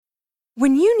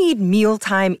When you need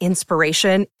mealtime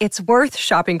inspiration, it's worth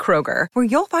shopping Kroger, where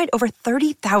you'll find over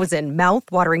 30,000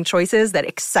 mouth-watering choices that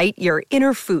excite your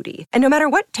inner foodie. And no matter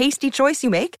what tasty choice you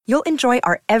make, you'll enjoy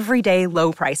our everyday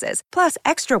low prices, plus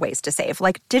extra ways to save,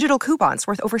 like digital coupons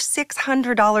worth over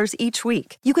 $600 each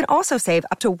week. You can also save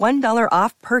up to $1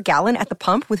 off per gallon at the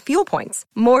pump with fuel points.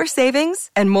 More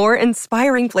savings and more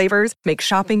inspiring flavors make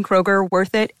shopping Kroger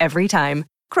worth it every time.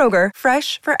 Kroger,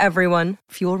 fresh for everyone.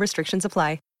 Fuel restrictions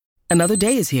apply. Another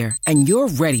day is here, and you're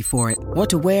ready for it. What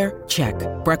to wear? Check.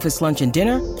 Breakfast, lunch, and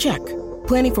dinner? Check.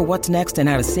 Planning for what's next and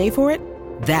how to save for it?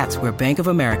 That's where Bank of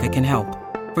America can help.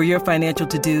 For your financial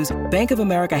to-dos, Bank of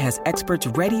America has experts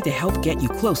ready to help get you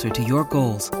closer to your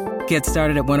goals. Get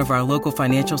started at one of our local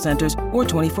financial centers or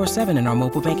 24/7 in our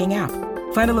mobile banking app.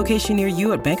 Find a location near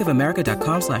you at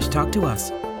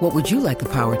bankofamerica.com/talktous. What would you like the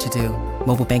power to do?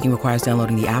 Mobile banking requires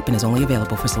downloading the app and is only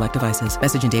available for select devices.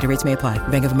 Message and data rates may apply.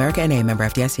 Bank of America N.A., member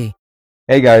FDIC.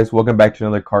 Hey guys, welcome back to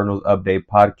another Cardinals Update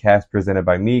podcast presented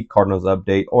by me, Cardinals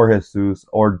Update, or Jesus,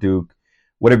 or Duke,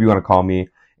 whatever you want to call me.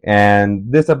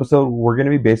 And this episode, we're going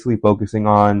to be basically focusing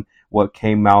on what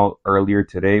came out earlier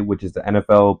today, which is the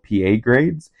NFLPA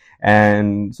grades,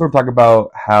 and sort of talk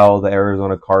about how the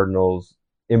Arizona Cardinals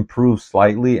improved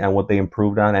slightly and what they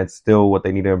improved on and still what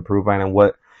they need to improve on and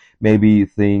what maybe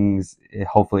things,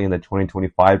 hopefully in the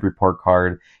 2025 report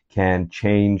card, can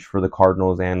change for the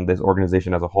Cardinals and this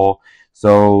organization as a whole.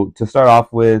 So to start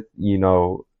off with,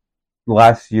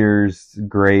 last year's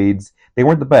grades, they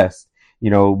weren't the best.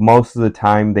 Most of the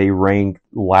time they ranked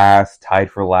last, tied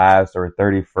for last, or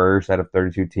 31st out of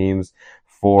 32 teams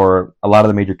for a lot of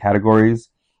the major categories.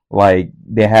 Like,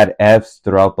 they had Fs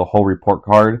throughout the whole report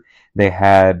card. They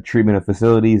had treatment of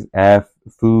facilities, F,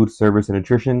 food, service, and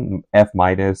nutrition, F-,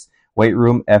 weight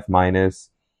room, F-,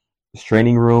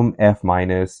 training room, F-,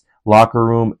 locker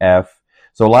room, F.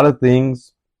 So a lot of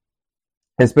things,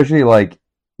 especially like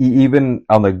even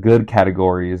on the good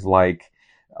categories, like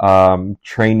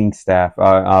training staff,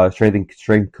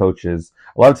 strength coaches,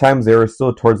 a lot of times they were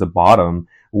still towards the bottom,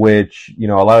 which, a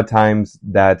lot of times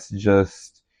that's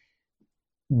just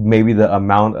maybe the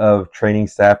amount of training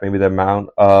staff, maybe the amount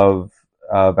of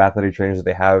athletic trainers that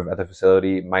they have at the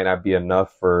facility might not be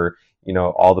enough for,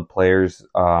 all the players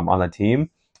on the team.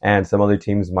 And some other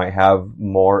teams might have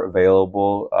more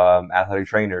available athletic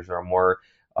trainers or more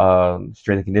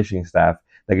strength and conditioning staff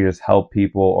that can just help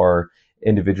people or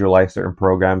individualize certain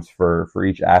programs for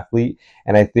each athlete.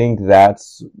 And I think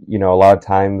that's, a lot of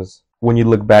times when you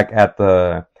look back at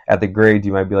the grades,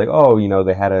 you might be like, oh,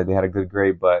 they had a good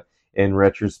grade, but in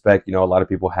retrospect, a lot of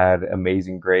people had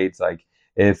amazing grades. Like,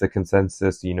 if the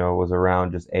consensus, was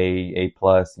around just A+,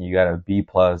 and you got a B+,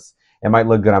 it might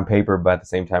look good on paper, but at the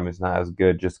same time, it's not as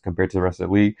good just compared to the rest of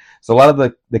the league. So a lot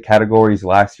of the categories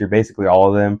last year, basically all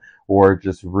of them, were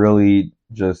just really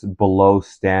just below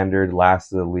standard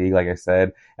last of the league, like I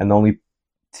said. And the only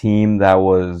team that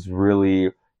was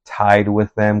really tied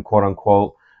with them, quote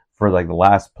unquote, for like the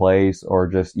last place or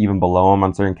just even below them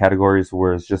on certain categories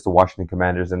was just the Washington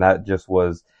Commanders. And that just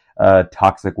was a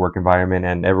toxic work environment.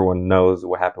 And everyone knows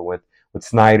what happened with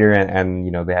Snyder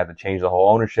and they had to change the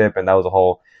whole ownership, and that was a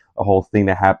whole thing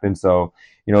that happened. So,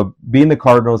 being the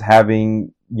Cardinals,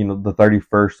 having, the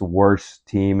 31st worst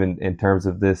team in terms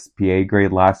of this PA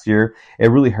grade last year,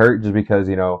 it really hurt just because,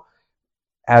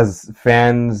 as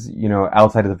fans,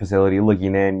 outside of the facility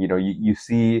looking in, you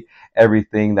see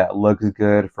everything that looks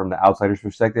good from the outsider's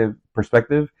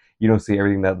perspective. You don't see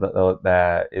everything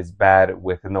that is bad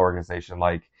within the organization.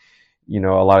 Like, a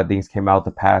lot of things came out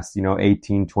the past,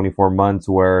 18, 24 months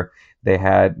where they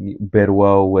had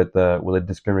Bidwell with the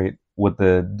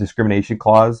discrimination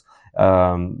clause,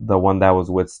 the one that was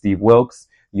with Steve Wilkes.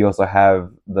 You also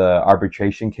have the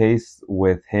arbitration case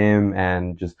with him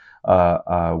and just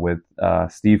with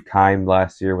Steve Keim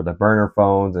last year with the burner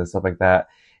phones and stuff like that.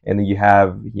 And then you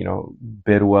have,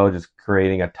 Bidwell just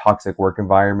creating a toxic work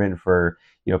environment for,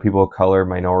 people of color,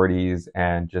 minorities,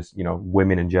 and just,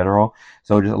 women in general.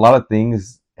 So just a lot of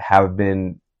things have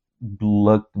been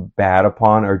looked bad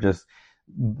upon, or just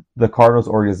the Cardinals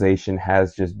organization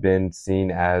has just been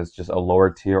seen as just a lower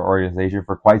tier organization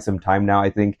for quite some time now. I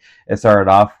think it started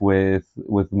off with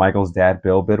Michael's dad,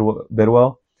 Bill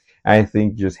Bidwell. And I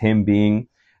think just him being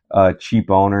a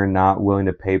cheap owner, not willing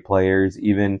to pay players,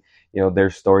 even,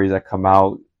 there's stories that come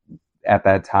out at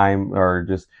that time or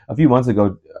just a few months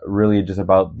ago, really just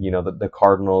about, the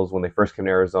Cardinals when they first came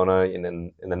to Arizona in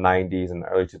the 90s and the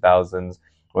early 2000s,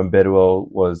 when Bidwell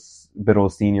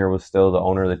Sr. was still the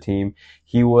owner of the team.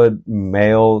 He would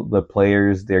mail the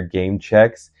players their game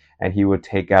checks, and he would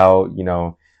take out,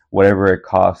 whatever it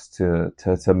costs to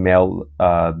mail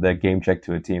the game check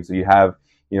to a team. So you have,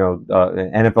 an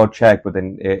NFL check, but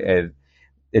then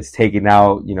it's taking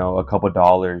out, a couple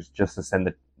dollars just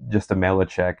to just to mail a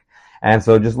check. And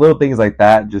so just little things like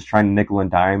that, just trying to nickel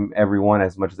and dime everyone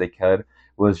as much as they could,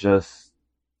 was just,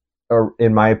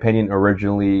 in my opinion,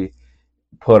 originally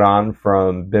put on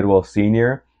from Bidwell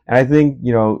Sr. And I think,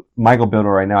 Michael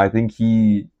Bidwell right now, I think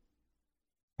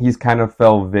he's kind of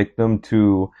fell victim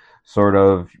to sort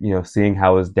of, seeing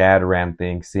how his dad ran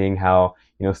things, seeing how,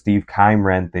 Steve Keim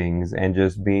ran things, and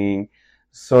just being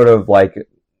sort of like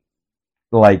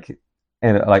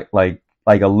and like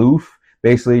aloof,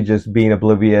 basically just being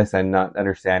oblivious and not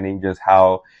understanding just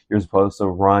how you're supposed to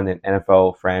run an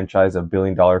NFL franchise, $1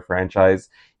 billion franchise,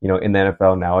 in the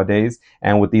NFL nowadays.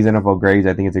 And with these NFL grades,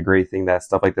 I think it's a great thing that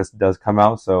stuff like this does come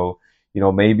out. So,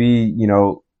 maybe,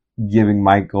 giving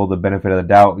Michael the benefit of the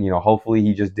doubt, hopefully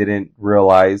he just didn't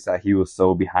realize that he was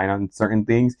so behind on certain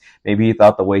things. Maybe he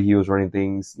thought the way he was running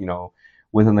things,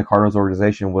 within the Cardinals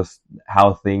organization was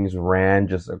how things ran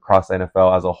just across the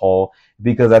NFL as a whole,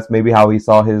 because that's maybe how he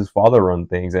saw his father run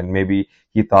things. And maybe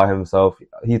he thought of himself,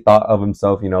 a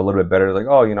little bit better. Like,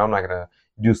 oh, I'm not going to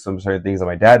do some certain things that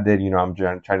my dad did. I'm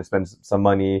trying to spend some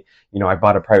money. I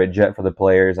bought a private jet for the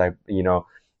players.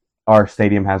 Our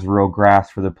stadium has real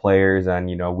grass for the players, and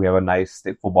we have a nice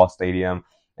football stadium,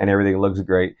 and everything looks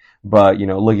great. But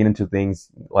looking into things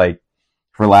like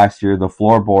for last year, the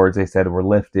floorboards, they said, were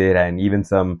lifted, and even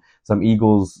some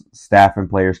Eagles staff and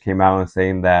players came out and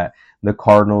saying that the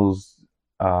Cardinals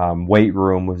weight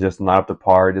room was just not up to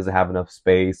par. It doesn't have enough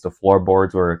space. The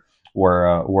floorboards were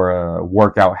a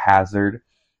workout hazard,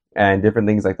 and different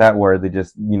things like that, where they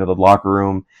just, the locker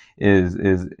room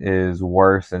is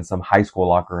worse than some high school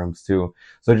locker rooms too.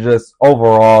 So just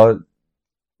overall,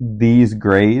 these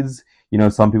grades,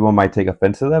 some people might take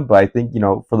offense to them, but I think,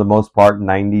 for the most part,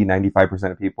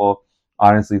 95% of people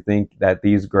honestly think that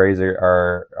these grades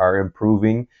are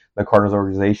improving the Cardinals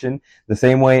organization, the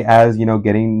same way as,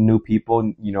 getting new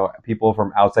people, people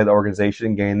from outside the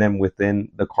organization, getting them within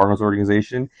the Cardinals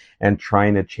organization and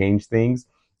trying to change things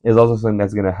is also something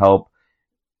that's going to help,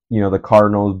 the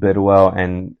Cardinals, Bidwell,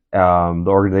 and the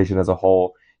organization as a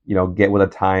whole, get with the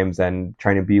times and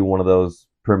trying to be one of those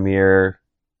premier,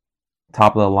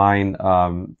 top of the line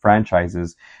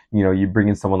franchises. You bring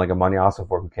in someone like Amani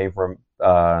Ossenfort, who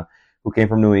came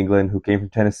from New England, who came from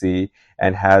Tennessee,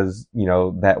 and has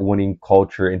that winning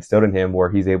culture instilled in him, where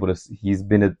he's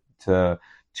been to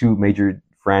two major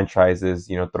franchises,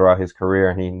 throughout his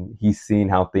career, and he's seen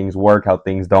how things work, how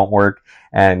things don't work,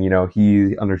 and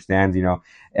he understands.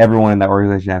 Everyone in that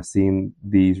organization have seen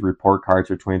these report cards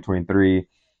for 2023,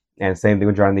 and same thing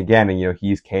with Jonathan Gannon.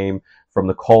 He's came from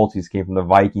the Colts, he's came from the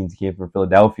Vikings, he came from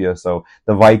Philadelphia. So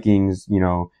the Vikings,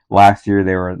 last year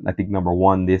they were, I think, number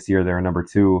 1. This year they're number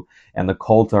 2, and the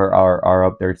Colts are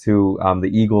up there too.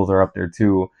 The Eagles are up there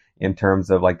too in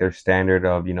terms of like their standard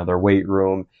of their weight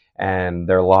room and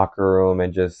their locker room,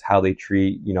 and just how they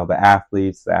treat, the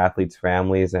athletes'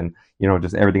 families, and,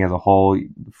 just everything as a whole,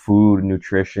 food,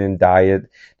 nutrition, diet,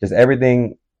 just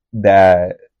everything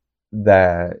that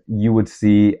you would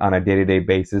see on a day-to-day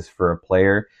basis for a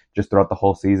player just throughout the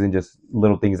whole season, just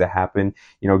little things that happen.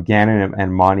 Gannon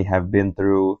and Monty have been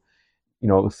through,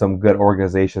 some good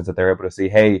organizations that they're able to see,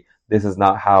 hey, this is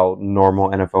not how normal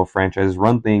NFL franchises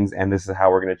run things, and this is how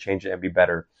we're going to change it and be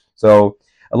better. So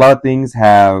a lot of things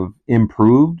have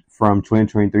improved from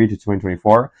 2023 to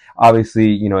 2024.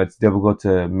 Obviously, it's difficult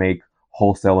to make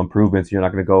wholesale improvements. You're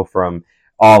not going to go from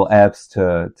all Fs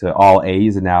to all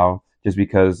A's now just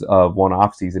because of one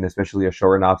off season, especially a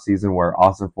shortened off season where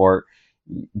Ossenfort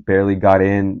barely got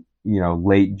in,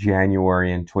 late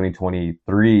January in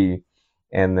 2023,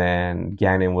 and then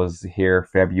Gannon was here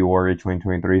February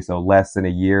 2023, so less than a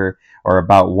year, or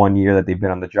about 1 year that they've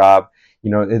been on the job.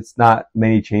 It's not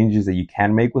many changes that you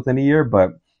can make within a year,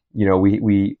 but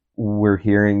we're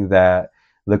hearing that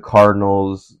the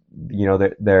Cardinals,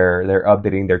 they're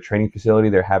updating their training facility.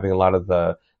 They're having a lot of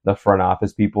the front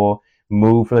office people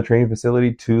move from the training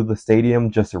facility to the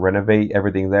stadium just to renovate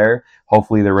everything there.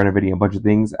 Hopefully they're renovating a bunch of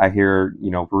things. I hear,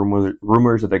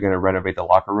 rumors that they're going to renovate the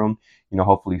locker room,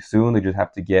 hopefully soon. They just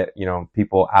have to get,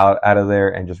 people out of there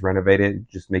and just renovate it,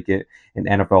 just make it an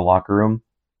NFL locker room,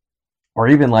 or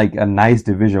even like a nice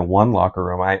Division I locker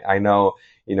room. I know,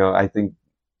 I think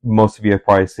most of you have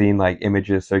probably seen like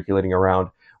images circulating around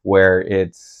where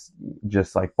it's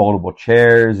just like foldable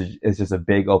chairs. It's just a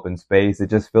big open space. It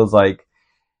just feels like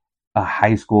a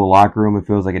high school locker room. It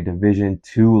feels like a Division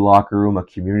II locker room, a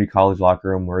community college locker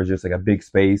room, where it's just like a big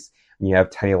space. you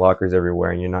have tiny lockers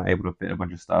everywhere and you're not able to fit a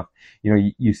bunch of stuff.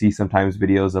 You see sometimes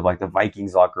videos of like the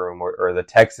Vikings locker room or the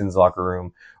Texans locker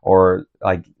room, or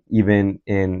like even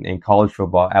in college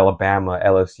football, Alabama,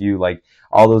 LSU, like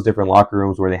all those different locker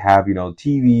rooms where they have,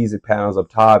 TVs and panels up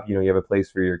top. You have a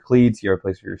place for your cleats, you have a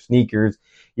place for your sneakers,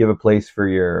 you have a place for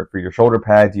your shoulder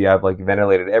pads, you have like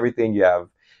ventilated everything, you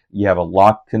have a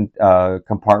lock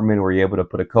compartment where you're able to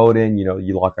put a code in.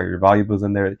 You lock all your valuables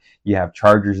in there. You have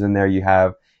chargers in there. You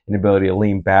have an ability to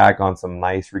lean back on some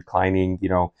nice reclining,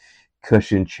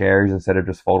 cushioned chairs instead of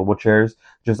just foldable chairs.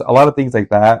 Just a lot of things like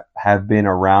that have been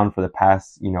around for the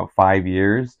past, 5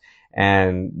 years.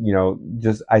 And,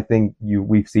 just I think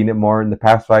we've seen it more in the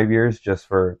past 5 years just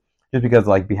because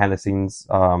like behind the scenes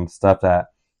stuff that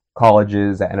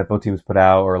colleges, that NFL teams put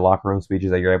out, or locker room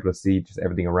speeches that you're able to see, just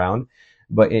everything around.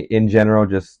 But in general,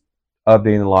 just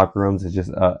updating the locker rooms is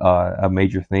just a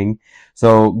major thing.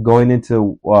 So going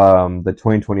into the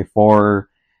 2024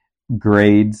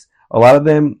 grades, a lot of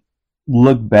them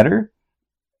look better,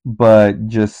 but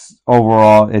just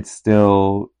overall, it's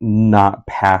still not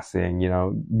passing.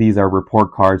 These are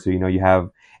report cards, so you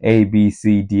have A, B,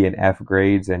 C, D, and F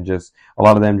grades, and just a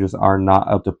lot of them just are not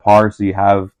up to par. So you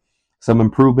have some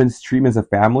improvements. Treatments of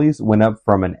families went up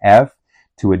from an F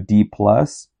to a D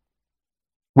plus,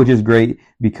 which is great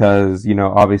because,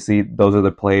 obviously those are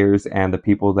the players and the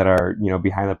people that are,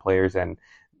 behind the players and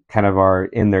kind of are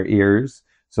in their ears.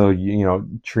 So,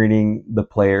 treating the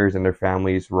players and their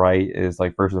families right is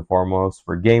like first and foremost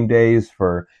for game days,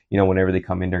 for, whenever they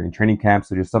come in during training camps,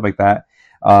 so just stuff like that.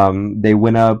 They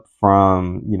went up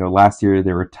from, last year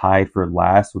they were tied for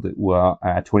last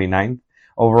at 29th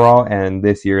overall, and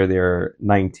this year they're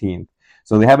 19th.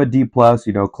 So they have a D plus,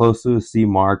 close to a C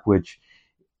mark, which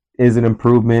is an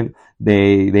improvement.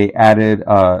 They added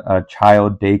a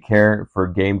child daycare for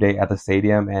game day at the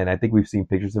stadium, and I think we've seen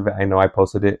pictures of it. I know I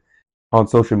posted it on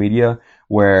social media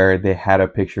where they had a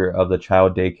picture of the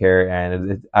child daycare,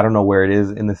 and I don't know where it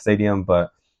is in the stadium,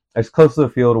 but it's close to the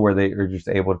field where they are just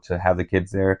able to have the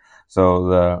kids there, so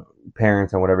the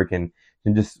parents and whatever can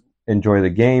just enjoy the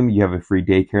game. You have a free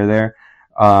daycare there.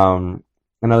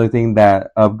 Another thing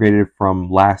that upgraded from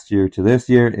last year to this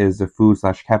year is the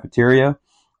food/cafeteria,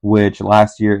 which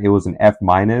last year it was an F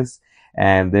minus,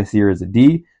 and this year is a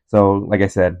D. So, like I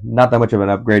said, not that much of an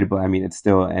upgrade, but I mean, it's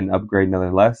still an upgrade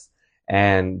nonetheless.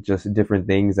 And just different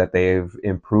things that they've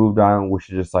improved on, which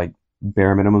is just like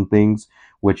bare minimum things,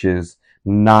 which is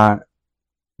not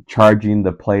charging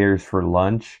the players for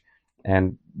lunch,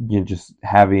 and just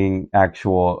having a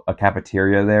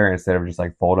cafeteria there instead of just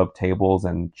like fold up tables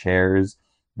and chairs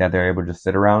that they're able to just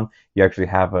sit around. You actually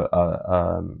have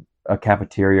a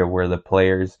cafeteria where the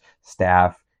players,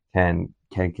 staff can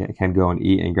go and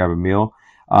eat and grab a meal.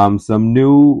 Some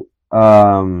new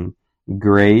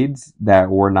grades that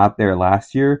were not there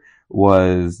last year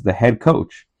was the head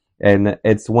coach, and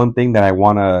it's one thing that I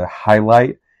want to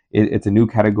highlight. It's a new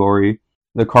category.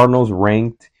 The Cardinals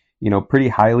ranked, pretty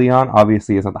highly on.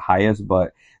 Obviously, it's not the highest,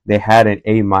 but they had an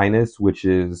A minus, which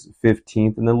is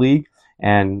 15th in the league.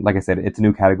 And like I said, it's a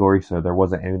new category, so there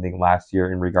wasn't anything last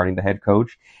year in regarding the head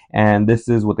coach. And this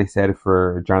is what they said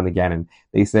for Jonathan Gannon.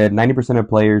 They said 90% of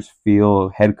players feel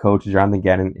head coach Jonathan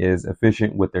Gannon is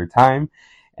efficient with their time,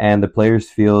 and the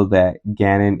players feel that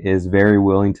Gannon is very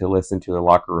willing to listen to the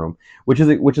locker room, which is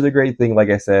a great thing. Like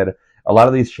I said, a lot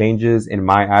of these changes in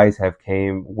my eyes have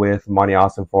came with Monty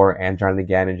Ossenfort and Jonathan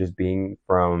Gannon just being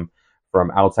from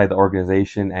outside the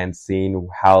organization and seeing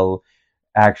how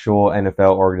actual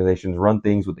NFL organizations run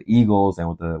things, with the Eagles and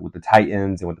with the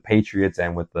Titans and with the Patriots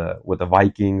and with the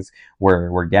Vikings,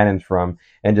 where Gannon's from,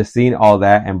 and just seeing all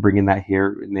that and bringing that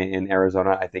here in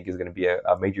Arizona, I think is going to be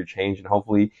a major change. And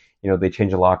hopefully, they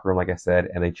change the locker room, like I said,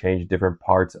 and they change different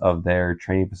parts of their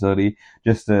training facility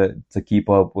just to keep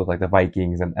up with like the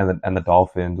Vikings and the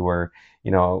Dolphins, where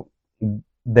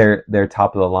they're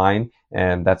top of the line,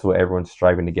 and that's what everyone's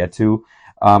striving to get to.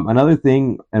 Another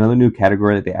new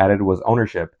category that they added was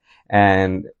ownership.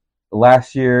 And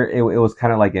last year, it was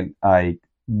kind of like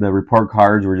the report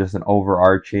cards were just an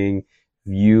overarching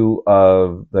view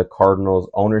of the Cardinals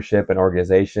ownership and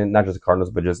organization, not just the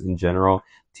Cardinals, but just in general,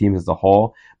 teams as a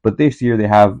whole. But this year they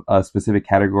have a specific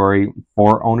category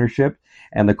for ownership,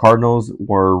 and the Cardinals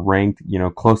were ranked,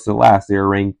 close to last.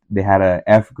 They had a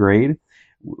F grade,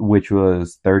 which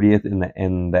was 30th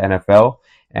in the NFL.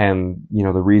 And,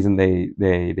 the reason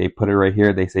they put it right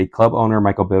here, they say club owner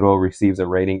Michael Biddle receives a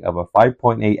rating of a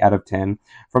 5.8 out of 10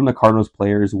 from the Cardinals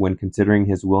players when considering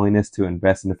his willingness to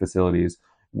invest in the facilities,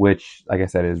 which, like I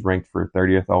said, is ranked for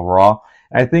 30th overall.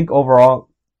 And I think overall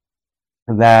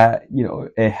that,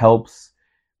 it helps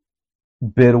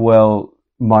Bidwell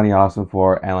Money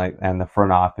Ossenfort and the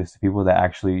front office, the people that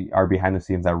actually are behind the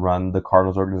scenes that run the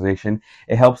Cardinals organization,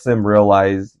 it helps them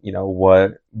realize,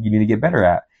 what you need to get better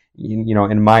at.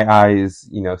 In my eyes,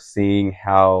 seeing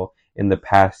how in the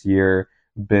past year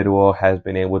Bidwell has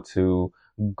been able to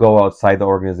go outside the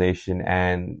organization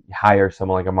and hire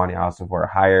someone like a Monty Ossenfort,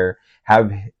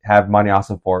 have Monty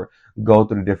Ossenfort go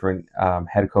through different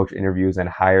head coach interviews and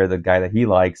hire the guy that he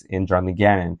likes in John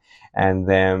Gannon, and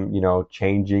them,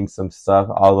 changing some stuff,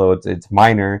 although it's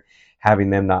minor, having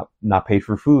them not pay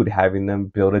for food, having them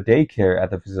build a daycare at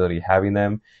the facility, having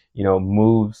them,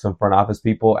 move some front office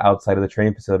people outside of the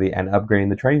training facility and upgrading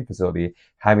the training facility,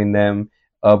 having them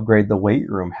upgrade the weight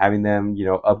room, having them,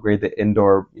 upgrade the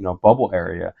indoor, bubble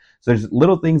area. So there's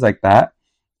little things like that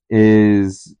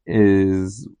is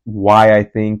why I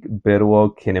think Bidwell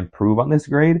can improve on this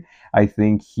grade. I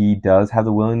think he does have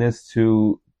the willingness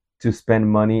to spend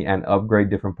money and upgrade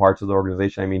different parts of the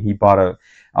organization. I mean, he bought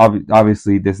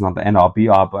obviously this is not the end all be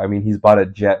all, but I mean, he's bought a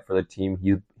jet for the team.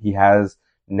 He has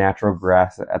natural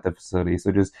grass at the facility.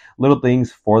 So just little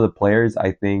things for the players,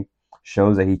 I think,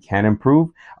 shows that he can improve.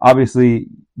 Obviously,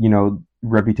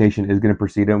 reputation is going to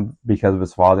precede him because of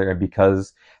his father and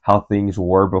because how things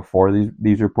were before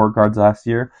these report cards last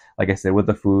year. Like I said, with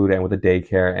the food and with the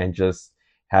daycare and just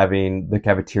having the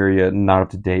cafeteria not up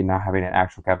to date, not having an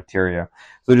actual cafeteria.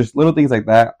 So just little things like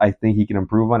that, I think he can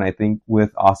improve on. I think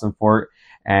with Ossenfort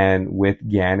and with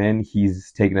Gannon,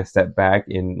 he's taken a step back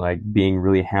in like being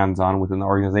really hands-on within the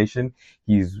organization.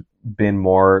 He's been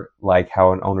more like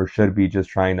how an owner should be, just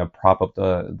trying to prop up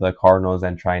the Cardinals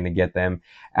and trying to get them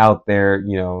out there,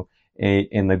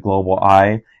 in the global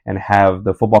eye, and have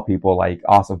the football people like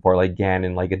Ossenfort, like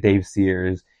Gannon, like a Dave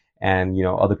Sears, and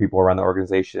other people around the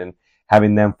organization,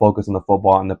 having them focus on the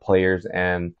football and the players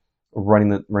and running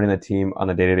the team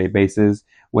on a day-to-day basis,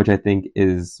 which I think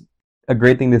is a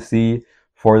great thing to see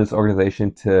for this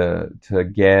organization to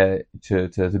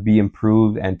be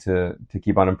improved and to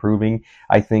keep on improving.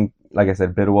 I think, like I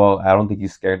said, Bidwell, I don't think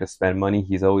he's scared to spend money.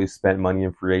 He's always spent money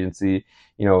in free agency.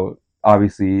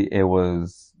 Obviously it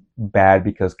was bad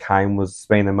because Keim was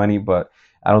spending the money, but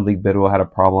I don't think Bidwell had a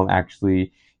problem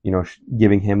actually,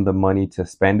 giving him the money to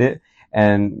spend it.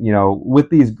 And, with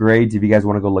these grades, if you guys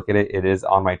want to go look at it, it is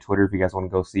on my Twitter. If you guys want to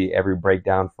go see every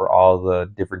breakdown for all the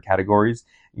different categories,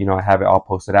 I have it all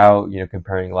posted out,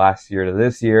 comparing last year to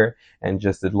this year and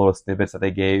just the little snippets that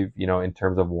they gave, in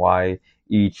terms of why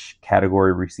each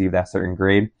category received that certain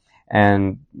grade.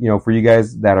 And, for you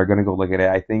guys that are going to go look at it,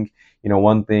 I think,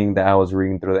 one thing that I was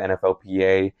reading through the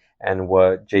NFLPA and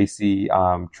what JC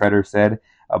Treader said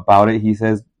about it, he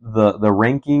says the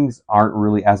rankings aren't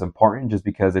really as important just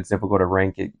because it's difficult to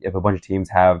rank it if a bunch of teams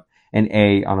have an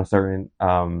A on a certain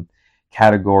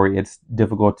category. It's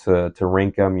difficult to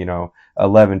rank them,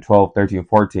 11, 12, 13,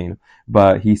 14.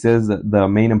 But he says that the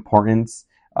main importance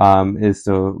is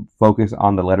to focus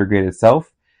on the letter grade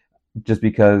itself, just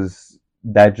because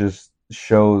that just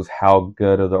shows how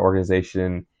good of the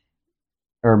organization,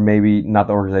 or maybe not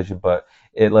the organization, but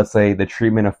let's say the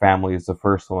treatment of family is the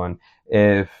first one.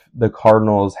 If the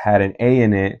Cardinals had an A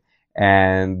in it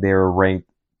and they were ranked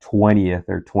 20th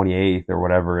or 28th or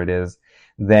whatever it is,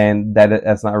 then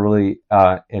that's not really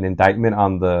an indictment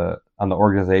on the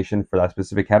organization for that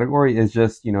specific category. It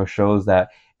just, shows that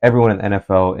everyone in the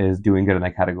NFL is doing good in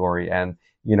that category. And,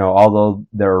 although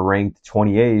they're ranked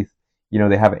 28th,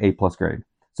 they have an A+ grade.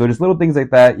 So just little things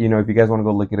like that, if you guys want to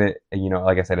go look at it,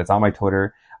 like I said, it's on my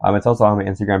Twitter. It's also on my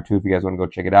Instagram too, if you guys want to go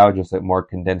check it out, just a more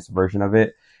condensed version of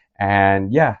it.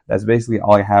 And yeah, that's basically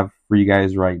all I have for you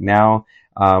guys right now.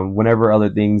 Whenever other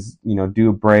things,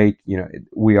 do break,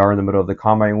 we are in the middle of the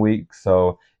combine week.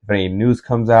 So if any news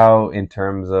comes out in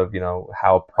terms of,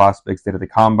 how prospects did at the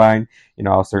combine,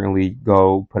 I'll certainly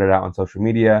go put it out on social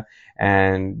media.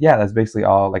 And yeah, that's basically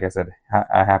all, like I said,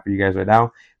 I have for you guys right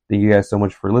now. Thank you guys so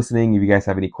much for listening. If you guys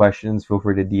have any questions, feel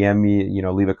free to DM me,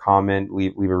 leave a comment,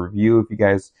 leave a review if you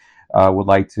guys would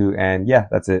like to. And yeah,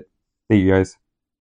 that's it. Thank you guys.